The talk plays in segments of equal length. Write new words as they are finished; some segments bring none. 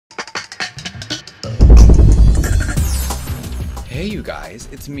Hey you guys,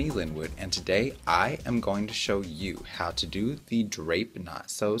 it's me Linwood, and today I am going to show you how to do the drape knot.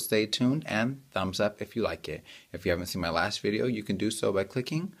 So stay tuned and thumbs up if you like it. If you haven't seen my last video, you can do so by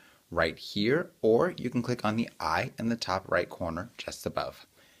clicking right here, or you can click on the eye in the top right corner just above.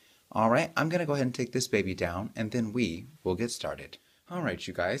 Alright, I'm going to go ahead and take this baby down and then we will get started. Alright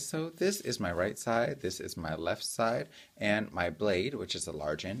you guys, so this is my right side, this is my left side, and my blade, which is a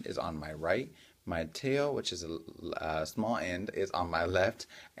large end, is on my right. My tail, which is a small end, is on my left,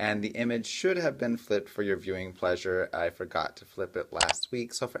 and the image should have been flipped for your viewing pleasure. I forgot to flip it last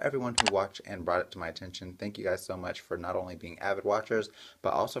week, so for everyone who watched and brought it to my attention, thank you guys so much for not only being avid watchers,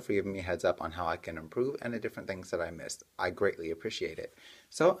 but also for giving me a heads up on how I can improve and the different things that I missed. I greatly appreciate it.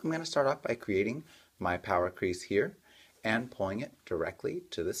 So I'm going to start off by creating my power crease here and pulling it directly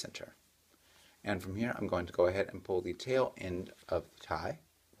to the center. And from here I'm going to go ahead and pull the tail end of the tie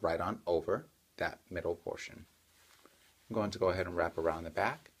right on over that middle portion. I'm going to go ahead and wrap around the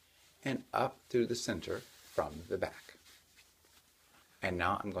back and up through the center from the back. And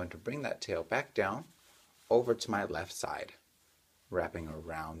now I'm going to bring that tail back down over to my left side, wrapping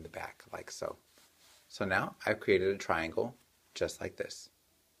around the back like so. So now I've created a triangle just like this.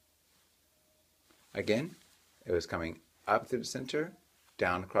 Again, it was coming up through the center,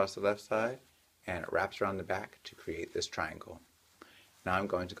 down across the left side, and it wraps around the back to create this triangle. Now I'm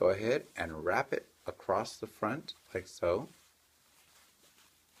going to go ahead and wrap it across the front like so,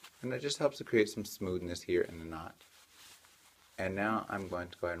 and it just helps to create some smoothness here in the knot. And now I'm going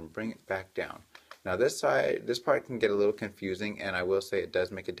to go ahead and bring it back down. Now this part can get a little confusing, and I will say it does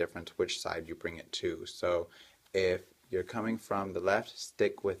make a difference which side you bring it to. So if you're coming from the left,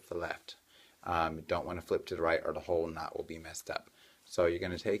 stick with the left. You don't want to flip to the right or the whole knot will be messed up. So you're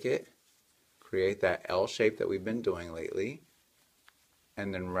going to take it, create that L shape that we've been doing lately,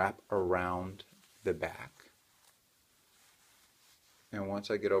 and then wrap around the back. And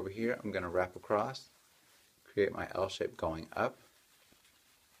once I get over here, I'm going to wrap across, create my L shape going up,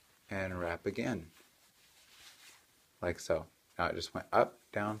 and wrap again, like so. Now it just went up,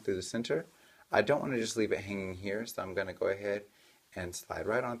 down through the center. I don't want to just leave it hanging here, so I'm going to go ahead and slide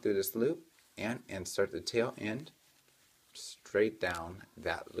right on through this loop and insert the tail end straight down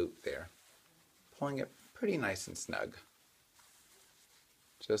that loop there, pulling it pretty nice and snug.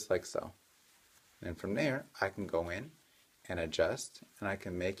 Just like so. And from there I can go in and adjust, and I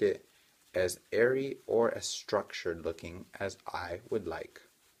can make it as airy or as structured looking as I would like,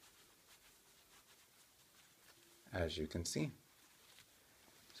 as you can see.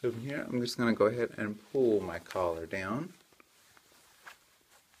 So from here I'm just going to go ahead and pull my collar down,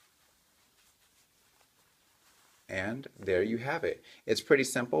 and there you have it. It's pretty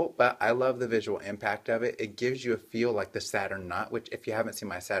simple, but I love the visual impact of it. It gives you a feel like the Saturn knot, which if you haven't seen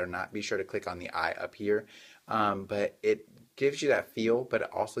my Saturn knot, be sure to click on the eye up here. But it gives you that feel, but it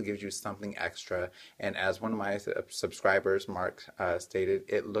also gives you something extra. And as one of my subscribers, Mark, stated,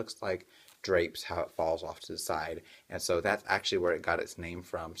 it looks like drapes, how it falls off to the side. And so that's actually where it got its name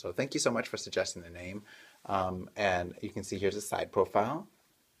from. So thank you so much for suggesting the name. And you can see here's a side profile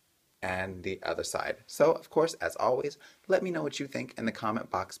and the other side. So of course, as always, let me know what you think in the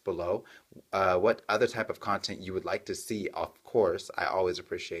comment box below. What other type of content you would like to see. Of course, I always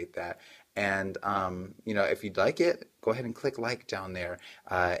appreciate that. And you know, if you'd like it, go ahead and click like down there.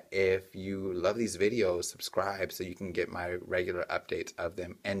 If you love these videos, subscribe so you can get my regular updates of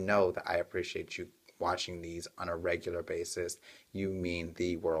them, and know that I appreciate you watching these on a regular basis. You mean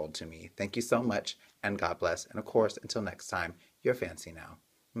the world to me. Thank you so much, and God bless. And of course, until next time, you're fancy now.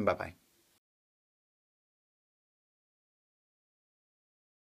 Bye-bye.